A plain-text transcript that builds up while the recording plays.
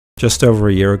Just over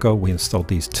a year ago, we installed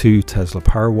these 2 Tesla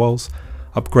Powerwalls,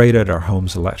 upgraded our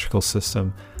home's electrical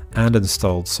system, and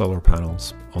installed solar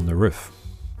panels on the roof.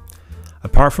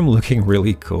 Apart from looking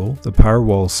really cool, the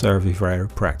Powerwalls serve a very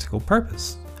practical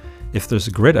purpose. If there's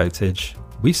a grid outage,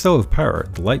 we still have power.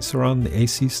 The lights are on, the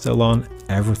AC is still on,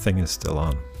 everything is still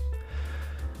on.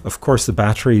 Of course, the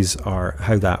batteries are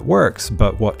how that works,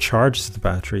 but what charges the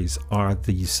batteries are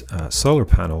these solar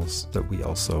panels that we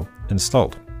also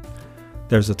installed.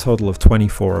 There's a total of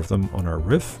 24 of them on our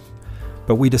roof,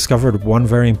 but we discovered one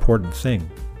very important thing.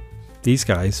 These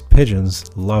guys, pigeons,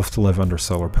 love to live under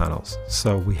solar panels,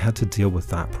 so we had to deal with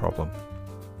that problem.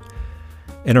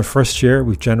 In our first year,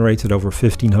 we've generated over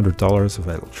 $1,500 of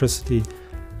electricity,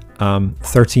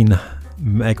 13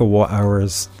 megawatt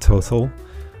hours total.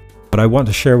 But I want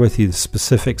to share with you the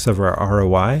specifics of our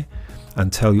ROI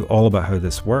and tell you all about how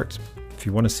this worked. If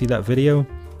you want to see that video,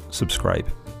 subscribe.